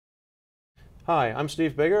Hi, I'm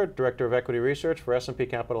Steve Bigger, Director of Equity Research for S&P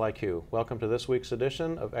Capital IQ. Welcome to this week's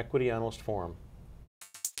edition of Equity Analyst Forum.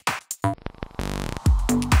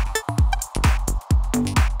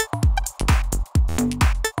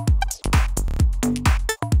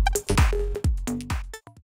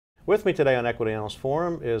 With me today on Equity Analyst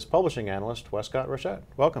Forum is publishing analyst Westcott Rochette.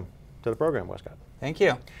 Welcome to the program, Westcott. Thank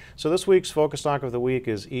you. So this week's focus stock of the week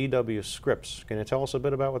is EW Scripps. Can you tell us a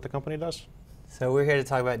bit about what the company does? So we're here to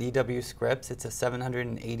talk about EW Scripps. It's a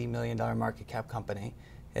 $780 million market cap company.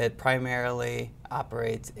 It primarily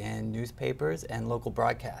operates in newspapers and local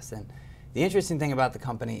broadcasts. And the interesting thing about the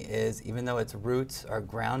company is, even though its roots are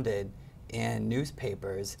grounded in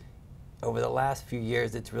newspapers, over the last few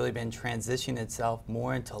years it's really been transitioning itself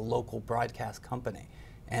more into a local broadcast company.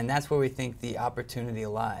 And that's where we think the opportunity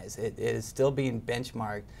lies. It is still being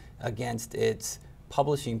benchmarked against its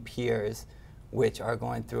publishing peers, which are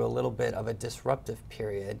going through a little bit of a disruptive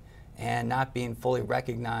period and not being fully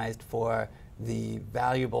recognized for the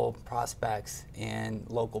valuable prospects in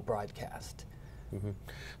local broadcast.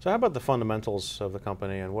 So how about the fundamentals of the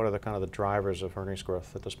company, and what are the kind of the drivers of earnings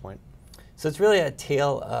growth at this point? So it's really a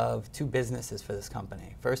tale of two businesses for this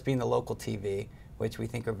company. First being the local TV, which we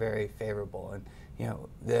think are very favorable. And you know,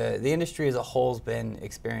 the industry as a whole has been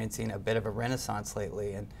experiencing a bit of a renaissance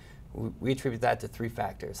lately, and we attribute that to three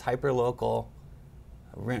factors: hyperlocal,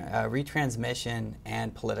 retransmission,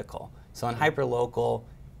 and political. So in hyperlocal,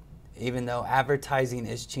 even though advertising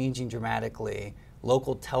is changing dramatically,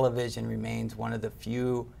 local television remains one of the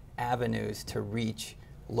few avenues to reach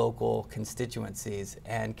local constituencies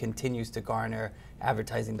and continues to garner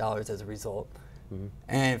advertising dollars as a result.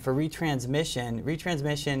 And for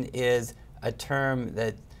retransmission is a term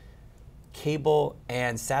that cable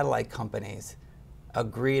and satellite companies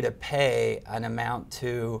agree to pay an amount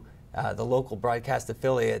to the local broadcast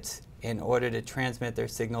affiliates in order to transmit their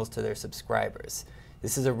signals to their subscribers.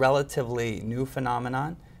 This is a relatively new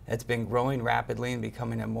phenomenon. It's been growing rapidly and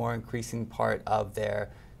becoming a more increasing part of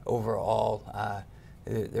their overall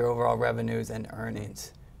revenues and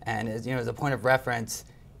earnings. And as you know, as a point of reference,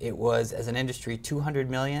 it was, as an industry, $200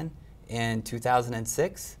 million in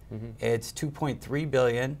 2006. It's $2.3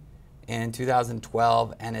 billion in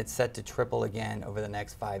 2012, and it's set to triple again over the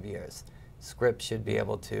next 5 years. Scripps should be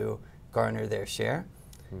able to garner their share.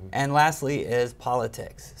 And lastly is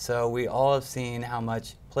politics. So we all have seen how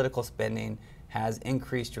much political spending has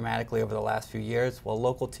increased dramatically over the last few years. Well,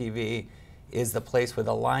 local TV is the place where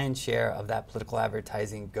the lion's share of that political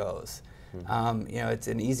advertising goes. You know, it's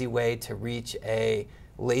an easy way to reach a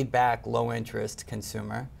laid-back, low-interest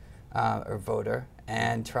consumer or voter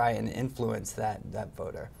and try and influence that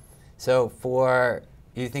voter. So for,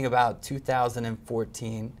 you think about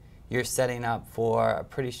 2014, you're setting up for a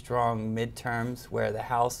pretty strong midterms where the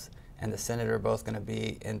House and the Senate are both going to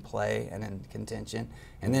be in play and in contention.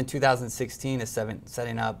 And then 2016 is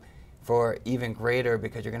setting up for even greater,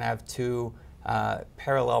 because you're going to have two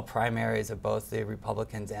parallel primaries of both the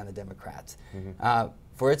Republicans and the Democrats.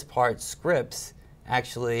 For its part, Scripps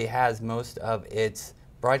actually has most of its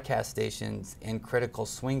broadcast stations in critical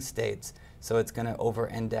swing states, so it's going to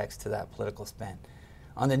over-index to that political spend.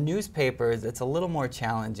 On the newspapers, it's a little more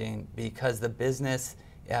challenging because the business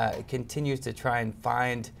continues to try and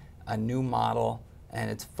find a new model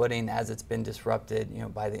and its footing as it's been disrupted, you know,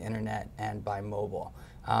 by the internet and by mobile.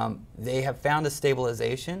 They have found a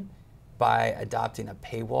stabilization by adopting a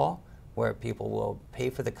paywall where people will pay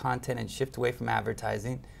for the content and shift away from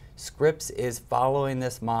advertising. Scripps is following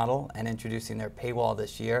this model and introducing their paywall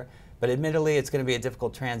this year, but admittedly it's going to be a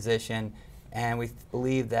difficult transition, and we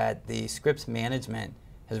believe that the Scripps management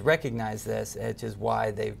has recognized this, which is why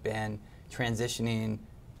they've been transitioning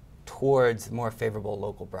towards more favorable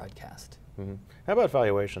local broadcast. How about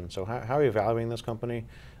valuation? So how are you valuing this company?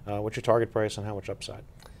 What's your target price and how much upside?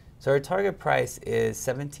 So our target price is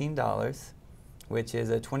 $17, which is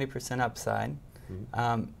a 20% upside.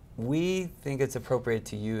 We think it's appropriate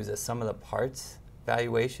to use a sum of the parts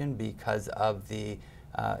valuation because of the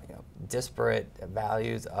disparate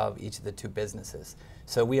values of each of the two businesses.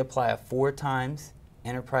 So we apply a 4 times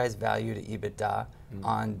enterprise value to EBITDA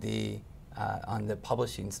on the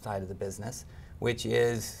publishing side of the business, which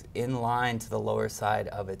is in line to the lower side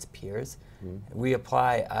of its peers. We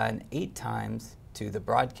apply an 8 times to the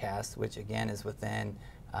broadcast, which again is within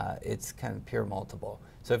its kind of peer multiple.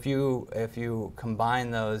 So if you combine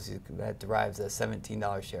those, that derives a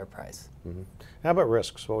 $17 share price. How about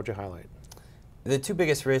risks? What would you highlight? The two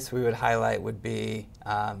biggest risks we would highlight would be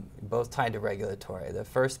both tied to regulatory. The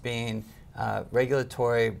first being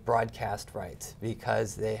regulatory broadcast rights,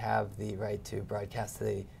 because they have the right to broadcast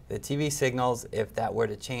the TV signals. If that were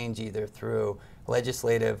to change either through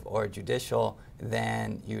legislative or judicial,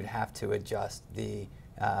 then you'd have to adjust the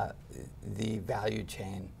value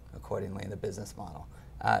chain accordingly in the business model.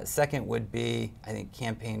 Second would be, I think,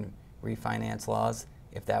 campaign refinance laws.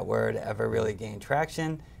 If that were to ever really gain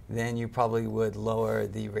traction, then you probably would lower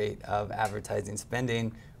the rate of advertising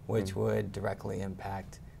spending, which would directly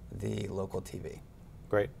impact the local TV.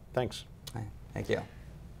 Great, thanks. Thank you.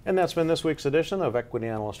 And that's been this week's edition of Equity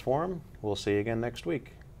Analyst Forum. We'll see you again next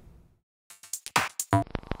week.